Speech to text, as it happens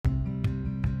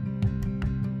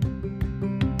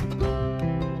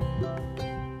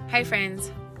Hi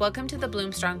friends, welcome to the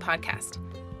Bloom Strong podcast.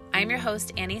 I'm your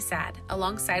host, Annie Sad,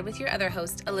 alongside with your other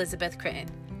host, Elizabeth Critton.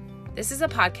 This is a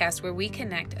podcast where we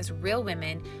connect as real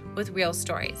women with real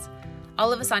stories.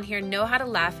 All of us on here know how to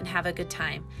laugh and have a good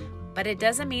time, but it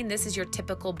doesn't mean this is your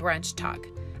typical brunch talk.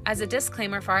 As a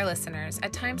disclaimer for our listeners,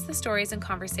 at times the stories and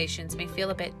conversations may feel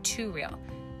a bit too real,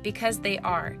 because they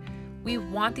are. We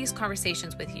want these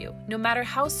conversations with you, no matter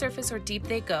how surface or deep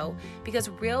they go, because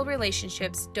real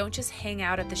relationships don't just hang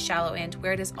out at the shallow end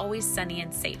where it is always sunny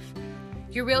and safe.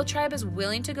 Your real tribe is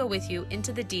willing to go with you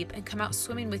into the deep and come out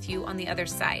swimming with you on the other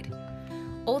side.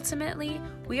 Ultimately,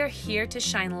 we are here to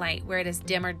shine light where it is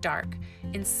dim or dark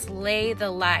and slay the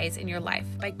lies in your life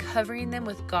by covering them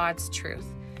with God's truth.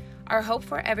 Our hope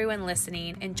for everyone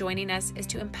listening and joining us is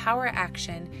to empower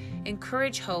action,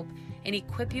 encourage hope, and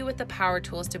equip you with the power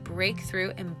tools to break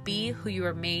through and be who you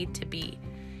are made to be.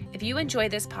 If you enjoy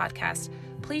this podcast,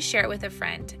 please share it with a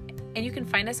friend. And you can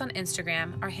find us on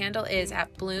Instagram. Our handle is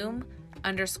at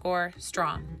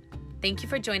bloom_strong. Thank you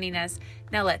for joining us.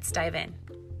 Now let's dive in.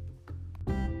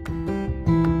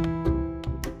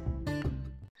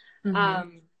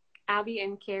 Abby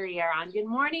and Carrie are on. Good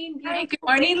morning. Hi, good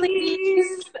morning,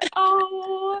 ladies.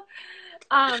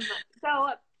 So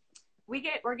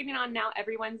we're getting on now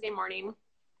every Wednesday morning,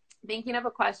 thinking of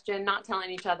a question, not telling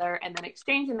each other, and then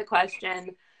exchanging the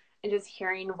question and just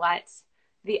hearing what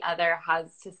the other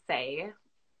has to say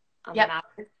on the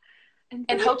matter.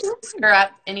 And hope to stir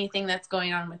up anything that's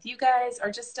going on with you guys,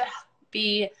 or just to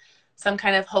be some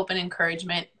kind of hope and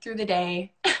encouragement through the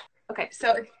day. Okay,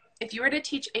 so if you were to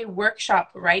teach a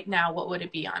workshop right now, what would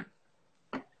it be on?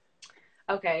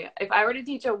 Okay, if I were to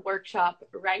teach a workshop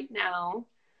right now,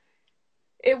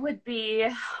 it would be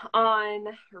on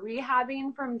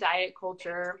rehabbing from diet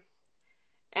culture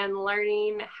and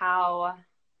learning how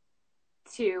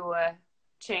to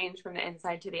change from the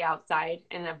inside to the outside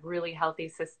in a really healthy,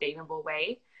 sustainable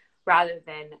way, rather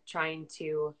than trying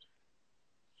to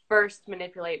first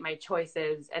manipulate my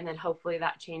choices and then hopefully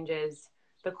that changes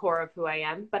the core of who I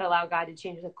am, but allow God to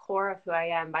change the core of who I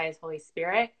am by His Holy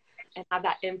Spirit and have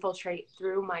that infiltrate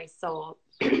through my soul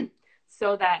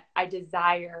so that I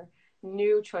desire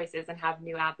new choices and have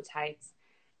new appetites.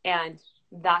 And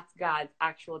that's God's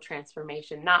actual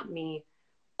transformation, not me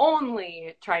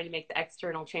only trying to make the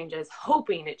external changes,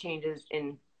 hoping it changes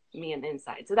in me and the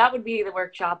inside. So that would be the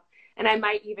workshop. And I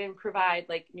might even provide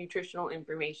like nutritional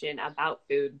information about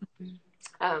food,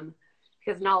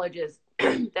 because knowledge is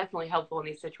definitely helpful in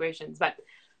these situations. But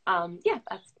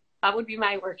that would be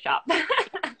my workshop.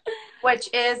 Which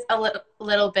is a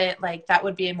little bit like, that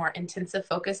would be a more intensive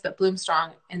focus, but Bloom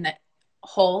Strong in the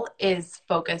whole is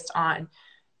focused on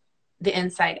the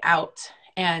inside out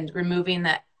and removing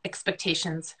the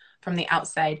expectations from the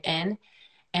outside in.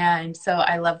 And so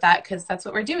I love that, because that's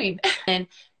what we're doing. And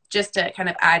just to kind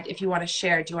of add, if you want to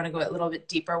share, do you want to go a little bit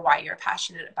deeper why you're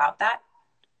passionate about that?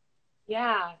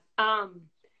 Yeah.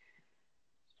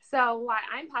 So why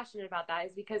I'm passionate about that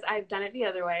is because I've done it the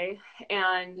other way,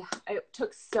 and it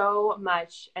took so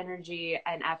much energy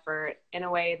and effort in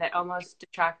a way that almost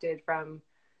detracted from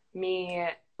me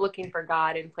looking for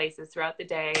God in places throughout the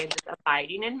day and just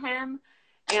abiding in Him.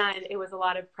 And it was a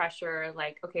lot of pressure,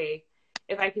 like, okay,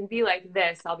 if I can be like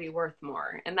this, I'll be worth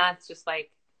more. And that's just like,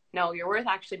 no, your worth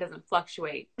actually doesn't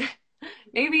fluctuate.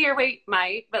 Maybe your weight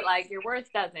might, but like your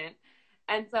worth doesn't.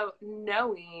 And so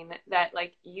knowing that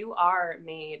like you are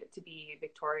made to be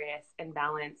victorious and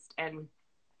balanced, and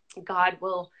God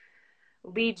will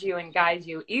lead you and guide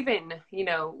you, even,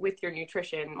 with your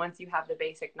nutrition, once you have the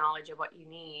basic knowledge of what you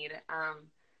need,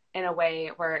 in a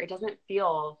way where it doesn't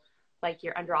feel like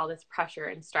you're under all this pressure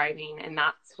and striving. And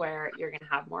that's where you're going to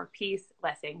have more peace,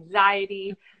 less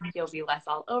anxiety. You'll be less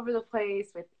all over the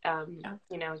place with,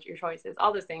 your choices,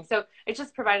 all those things. So it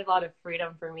just provided a lot of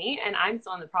freedom for me, and I'm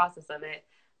still in the process of it,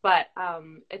 but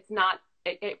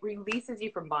it releases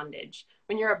you from bondage.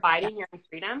 When you're abiding, you're in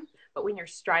freedom, but when you're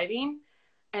striving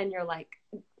and you're like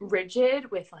rigid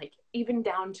with like, even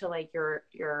down to like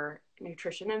your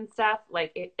nutrition and stuff,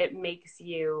 like it makes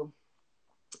you're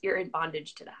in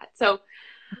bondage to that. So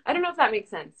I don't know if that makes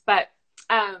sense, but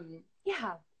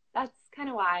that's kind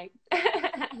of why.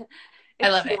 I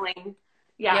love healing. it.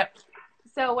 Yeah. Yep.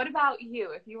 So what about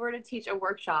you? If you were to teach a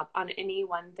workshop on any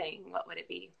one thing, what would it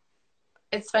be?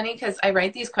 It's funny because I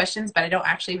write these questions, but I don't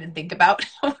actually even think about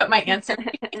what my answer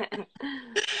is.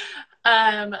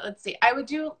 Let's see. I would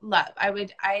do love. I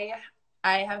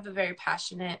have a very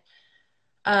passionate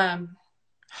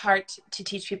heart to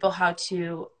teach people how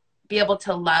to be able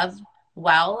to love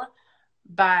well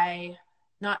by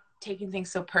not taking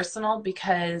things so personal,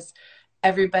 because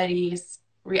everybody's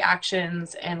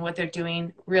reactions and what they're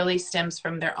doing really stems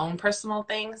from their own personal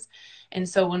things. And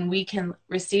so when we can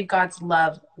receive God's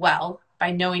love well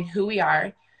by knowing who we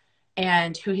are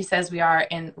and who he says we are,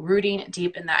 and rooting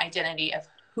deep in the identity of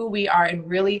who we are and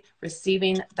really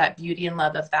receiving that beauty and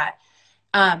love of that.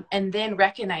 And then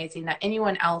recognizing that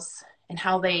anyone else and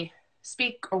how they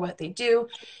speak or what they do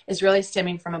is really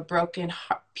stemming from a broken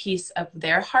piece of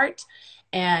their heart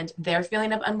and their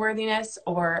feeling of unworthiness,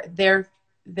 or their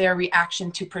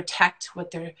reaction to protect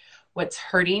what's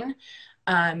hurting.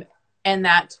 And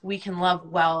that we can love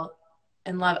well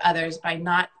and love others by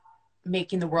not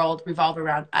making the world revolve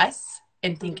around us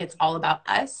and think it's all about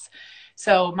us.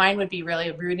 So mine would be really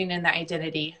rooting in the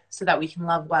identity so that we can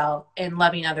love well and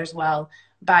loving others well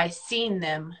by seeing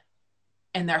them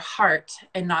in their heart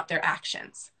and not their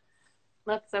actions.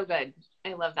 That's so good.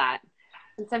 I love that.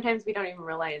 And sometimes we don't even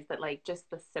realize that, like, just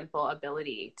the simple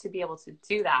ability to be able to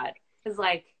do that is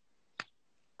like,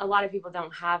 a lot of people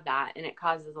don't have that, and it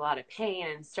causes a lot of pain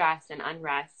and stress and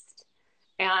unrest.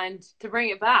 And to bring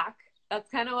it back, that's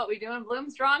kind of what we do in Bloom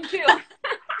Strong too.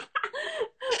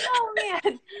 Oh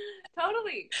man,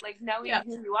 totally. Like knowing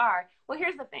who you are. Well,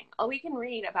 here's the thing. We can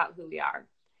read about who we are.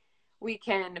 We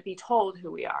can be told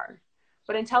who we are.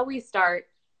 But until we start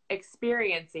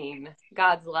experiencing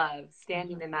God's love,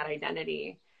 standing in that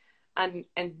identity, and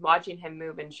watching him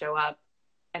move and show up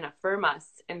and affirm us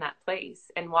in that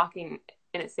place, and walking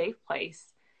in a safe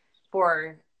place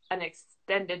for an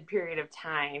extended period of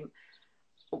time,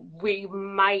 we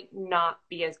might not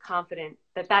be as confident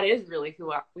that that is really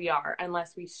who we are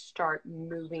unless we start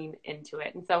moving into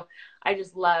it. And so I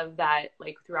just love that,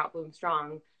 like, throughout Bloom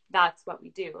Strong, that's what we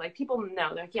do. Like, people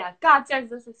know, they're like, yeah, God says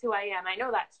this is who I am. I know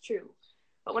that's true.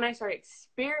 But when I start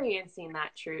experiencing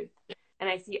that truth, and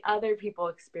I see other people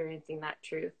experiencing that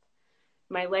truth,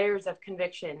 my layers of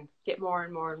conviction get more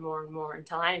and more and more and more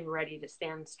until I'm ready to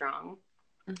stand strong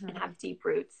and have deep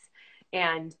roots,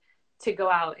 and to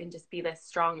go out and just be this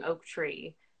strong oak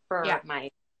tree for my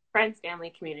friends,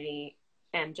 family, community,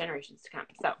 and generations to come.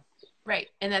 So, right.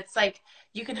 And it's like,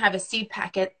 you can have a seed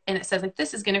packet and it says like,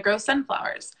 this is going to grow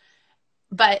sunflowers.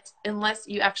 But unless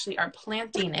you actually are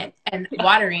planting it and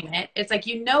watering it, it's like,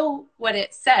 you know what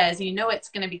it says, you know it's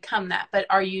going to become that. But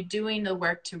are you doing the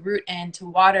work to root in, to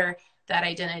water that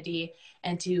identity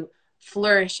and to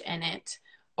flourish in it?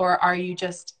 Or are you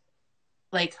just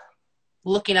like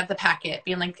looking at the packet,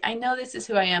 being like, I know this is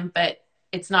who I am, but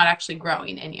it's not actually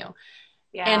growing in you?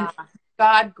 Yeah. And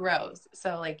God grows.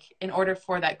 So like, in order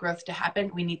for that growth to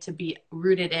happen, we need to be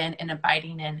rooted in and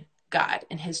abiding in God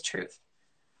and his truth.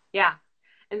 Yeah.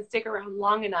 And stick around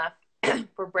long enough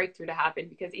for breakthrough to happen,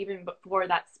 because even before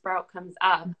that sprout comes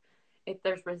up, if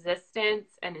there's resistance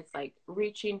and it's like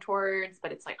reaching towards,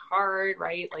 but it's like hard,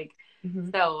 right? Like,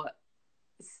 so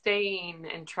staying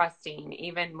and trusting,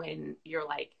 even when you're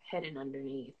like hidden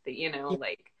underneath, you know,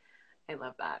 like, I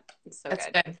love that. It's so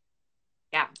good.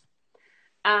 Yeah.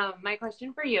 My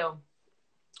question for you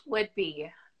would be,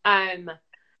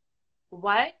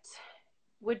 what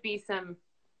would be some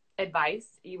advice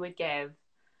you would give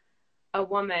a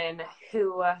woman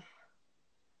who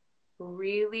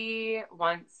really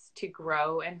wants to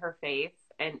grow in her faith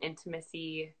and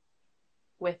intimacy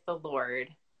with the Lord,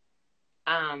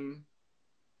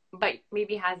 but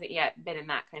maybe hasn't yet been in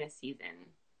that kind of season?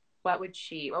 What would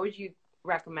you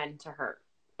recommend to her?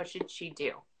 What should she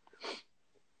do?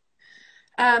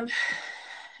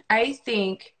 I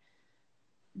think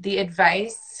the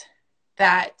advice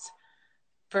that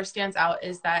first stands out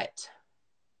is that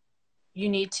you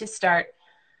need to start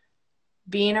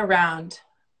being around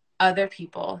other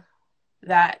people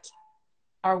that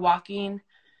are walking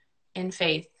in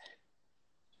faith,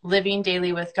 living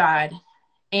daily with God,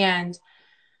 and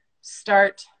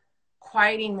start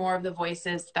quieting more of the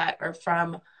voices that are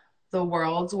from the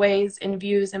world's ways and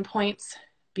views and points,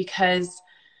 because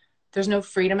there's no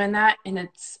freedom in that. And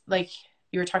it's like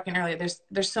you were talking earlier,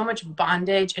 there's so much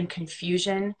bondage and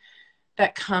confusion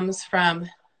that comes from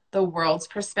the world's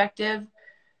perspective,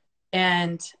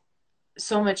 and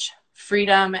so much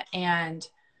freedom and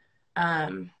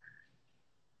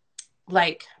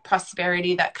like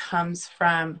prosperity that comes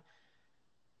from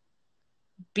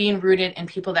being rooted in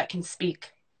people that can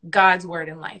speak God's word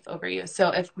in life over you.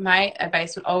 So if my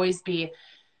advice would always be,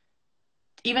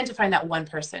 even to find that one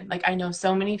person, like, I know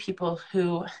so many people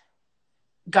who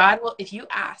God will, if you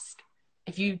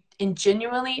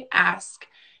genuinely ask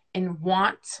and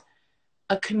want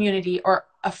a community or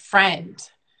a friend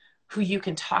who you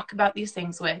can talk about these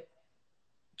things with,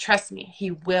 trust me,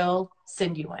 he will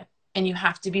send you one. And you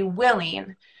have to be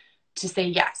willing to say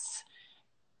yes.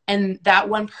 And that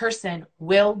one person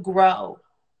will grow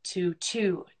to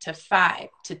 2 to 5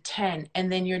 to 10.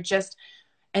 And then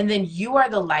you are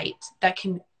the light that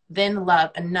can then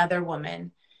love another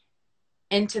woman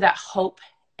into that hope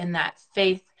and that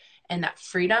faith and that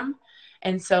freedom.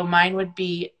 And so mine would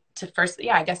be to first,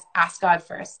 I guess, ask God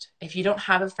first. If you don't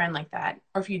have a friend like that,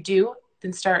 or if you do,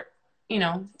 then start,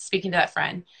 speaking to that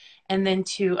friend. And then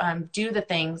to do the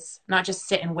things, not just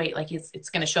sit and wait like it's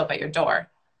going to show up at your door,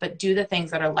 but do the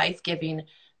things that are life-giving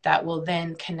that will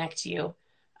then connect you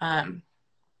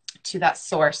to that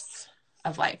source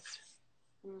of life.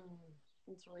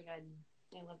 That's really good.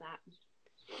 I love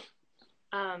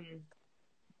that.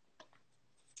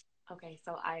 Okay,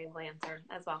 so I will answer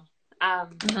as well.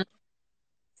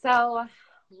 So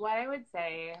what I would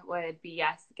say would be,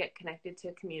 yes, get connected to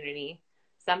a community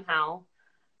somehow.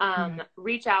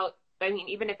 Reach out. I mean,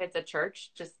 even if it's a church,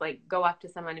 just like go up to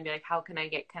someone and be like, how can I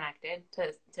get connected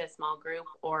to a small group?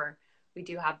 Or we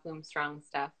do have Bloom Strong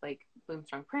stuff like Bloom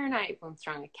Strong Prayer Night, Bloom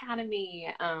Strong Academy,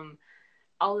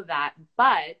 all of that.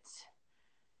 But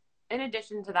in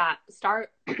addition to that,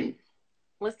 start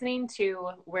listening to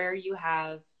where you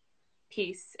have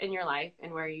peace in your life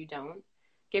and where you don't.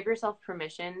 Give yourself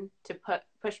permission to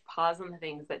push pause on the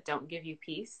things that don't give you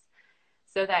peace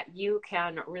so that you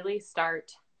can really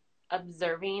start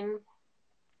observing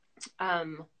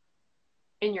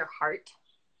in your heart,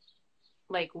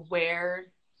 like where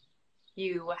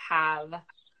you have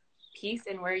peace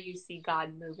and where you see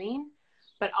God moving,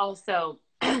 but also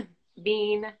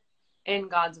being in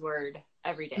God's word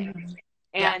every day.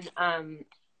 And,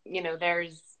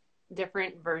 there's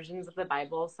different versions of the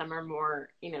Bible. Some are more,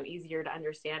 easier to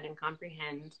understand and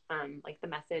comprehend, like the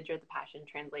Message or the Passion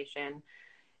Translation.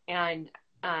 And,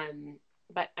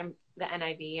 but the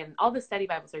NIV and all the study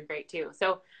Bibles are great too.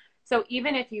 So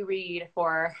even if you read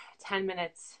for 10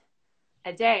 minutes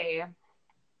a day,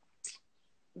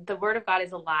 the Word of God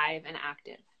is alive and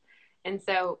active. And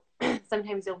so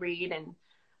sometimes you'll read and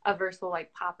a verse will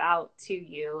like pop out to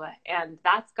you, and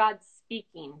that's God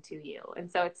speaking to you.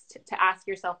 And so it's to ask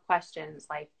yourself questions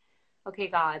like, okay,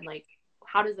 God, like,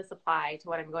 how does this apply to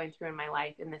what I'm going through in my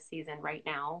life in this season right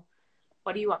now?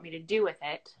 What do you want me to do with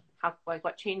it?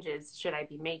 What changes should I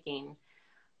be making?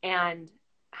 And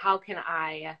how can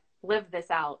I live this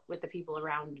out with the people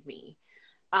around me?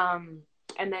 And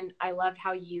then I loved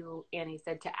how you, Annie,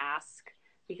 said to ask,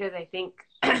 because I think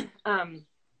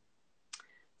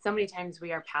so many times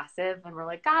we are passive and we're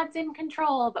like, God's in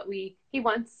control, but he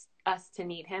wants us to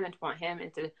need him and to want him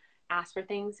and to ask for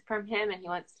things from him. And he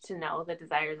wants to know the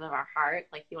desires of our heart.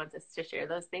 Like he wants us to share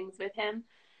those things with him.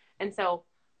 And so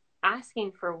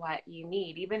asking for what you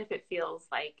need, even if it feels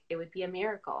like it would be a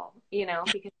miracle,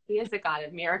 because he is a God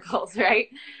of miracles, right?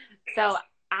 So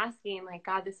asking like,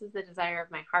 God, this is the desire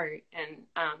of my heart,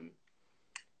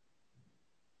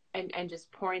 and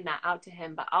just pouring that out to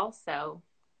him, but also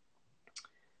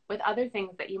with other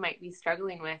things that you might be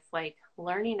struggling with, like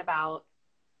learning about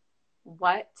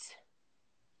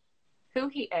who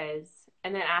he is,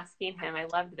 and then asking him, I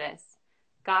loved this,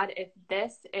 God, if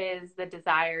this is the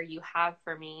desire you have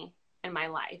for me in my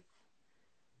life,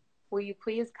 will you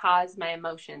please cause my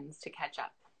emotions to catch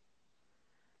up?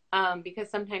 Because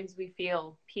sometimes we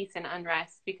feel peace and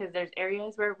unrest because there's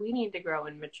areas where we need to grow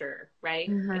and mature, right?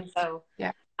 And so,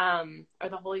 or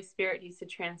the Holy Spirit needs to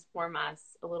transform us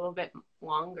a little bit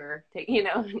longer to,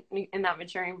 in that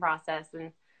maturing process.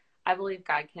 And I believe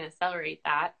God can accelerate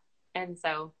that. And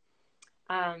so,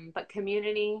 but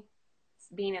community,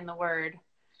 being in the Word,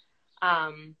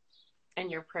 and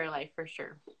your prayer life for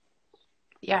sure.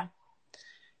 Yeah.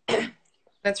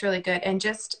 That's really good. And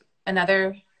just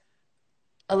another,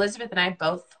 Elizabeth and I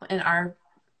both in our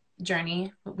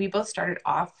journey, we both started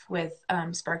off with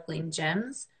Sparkling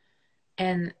Gems.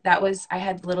 And that was, I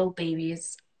had little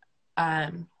babies.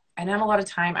 I didn't have a lot of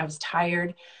time. I was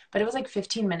tired, but it was like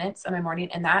 15 minutes of my morning.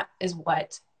 And that is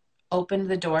what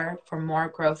opened the door for more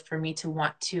growth for me to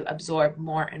want to absorb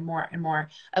more and more and more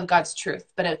of God's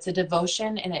truth. But it's a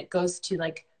devotion, and it goes to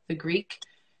like the Greek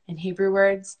and Hebrew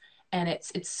words. And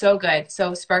it's so good.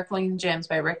 So Sparkling Gems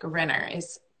by Rick Renner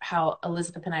is how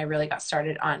Elizabeth and I really got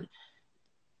started on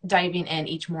diving in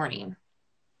each morning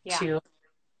to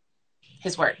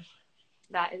his word.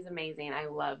 That is amazing. I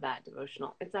love that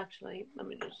devotional. It's actually, let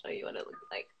me just show you what it looks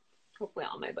like. Hopefully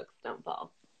all my books don't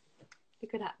fall. It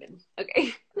could happen.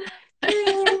 Okay.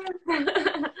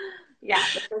 Yeah,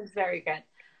 this is very good.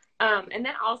 And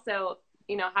then also,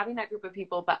 having that group of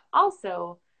people, but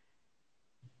also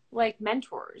like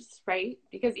mentors, right?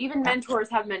 Because even mentors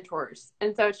have mentors.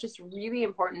 And so it's just really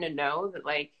important to know that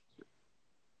like,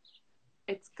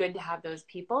 it's good to have those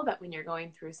people that when you're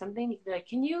going through something, you can be like,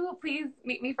 can you please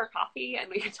meet me for coffee and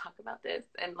we can talk about this?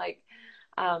 And like,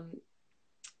 And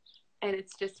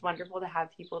it's just wonderful to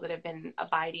have people that have been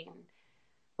abiding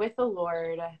with the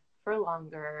Lord for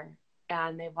longer,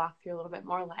 and they've walked through a little bit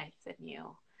more life than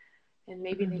you. And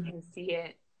maybe they can see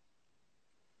it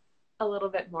a little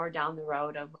bit more down the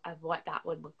road of what that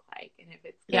would look like, and if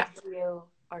it's good for you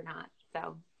or not.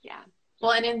 So, yeah.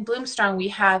 Well, and in Bloomstrong, we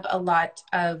have a lot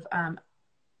of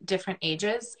different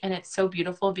ages, and it's so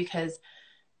beautiful because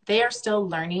they are still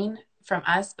learning from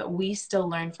us, but we still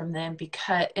learn from them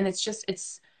and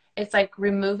it's like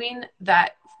removing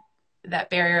that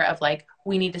barrier of like,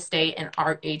 we need to stay in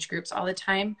our age groups all the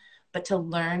time, but to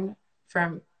learn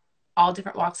from all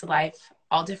different walks of life,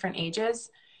 all different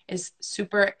ages is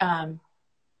super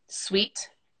sweet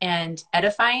and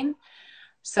edifying.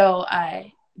 So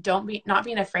not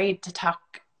being afraid to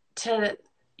talk to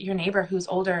your neighbor who's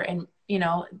older, and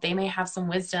they may have some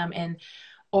wisdom,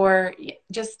 or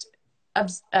just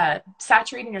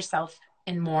saturating yourself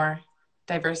in more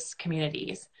diverse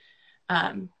communities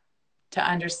to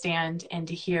understand and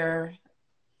to hear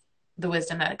the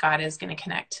wisdom that God is going to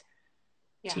connect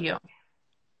to you.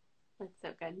 That's so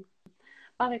good.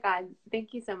 Father God,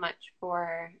 thank you so much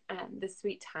for this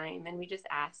sweet time. And we just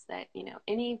ask that,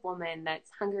 any woman that's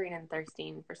hungering and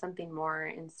thirsting for something more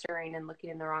and stirring and looking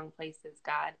in the wrong places,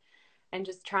 God, and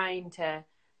just trying to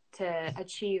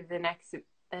achieve the next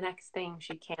thing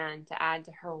she can to add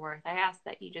to her worth, I ask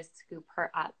that you just scoop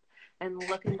her up and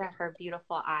look into her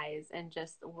beautiful eyes and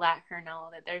just let her know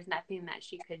that there's nothing that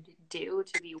she could do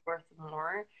to be worth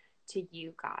more to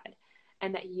you, God,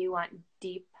 and that you want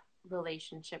deep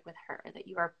relationship with her, that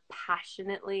you are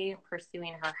passionately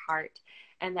pursuing her heart,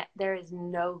 and that there is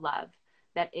no love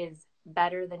that is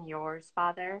better than yours,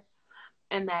 Father,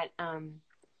 and that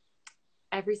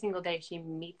every single day she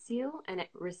meets you and it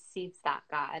receives that,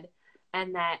 God,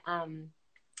 and that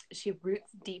she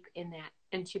roots deep in that,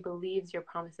 and she believes your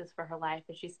promises for her life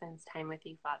as she spends time with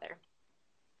you, Father.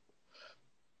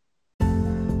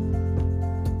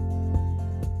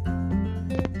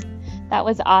 That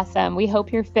was awesome. We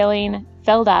hope you're feeling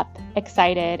filled up,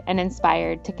 excited, and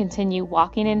inspired to continue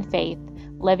walking in faith,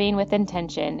 living with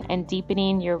intention, and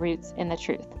deepening your roots in the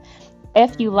truth.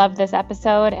 If you loved this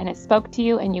episode and it spoke to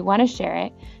you and you want to share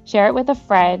it with a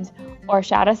friend, or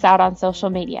shout us out on social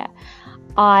media.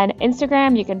 On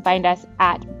Instagram, you can find us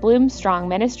at Bloomstrong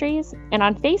Ministries, and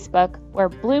on Facebook, we're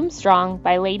Bloomstrong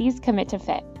by Ladies Commit to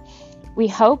Fit. We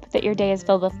hope that your day is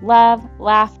filled with love,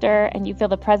 laughter, and you feel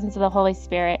the presence of the Holy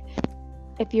Spirit.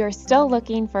 If you're still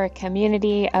looking for a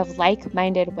community of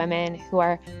like-minded women who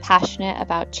are passionate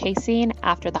about chasing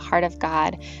after the heart of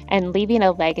God and leaving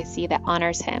a legacy that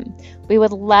honors Him, we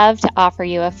would love to offer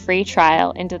you a free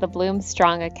trial into the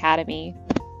Bloomstrong Academy,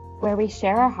 where we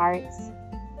share our hearts,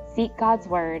 seek God's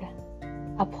Word,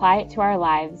 apply it to our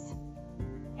lives,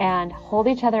 and hold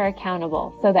each other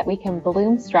accountable so that we can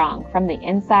bloom strong from the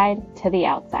inside to the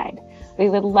outside. We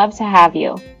would love to have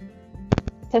you.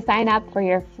 To sign up for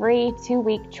your free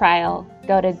 2-week trial,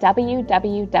 go to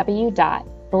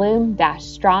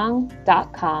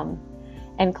www.bloom-strong.com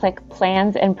and click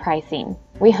Plans and Pricing.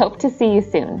 We hope to see you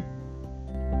soon.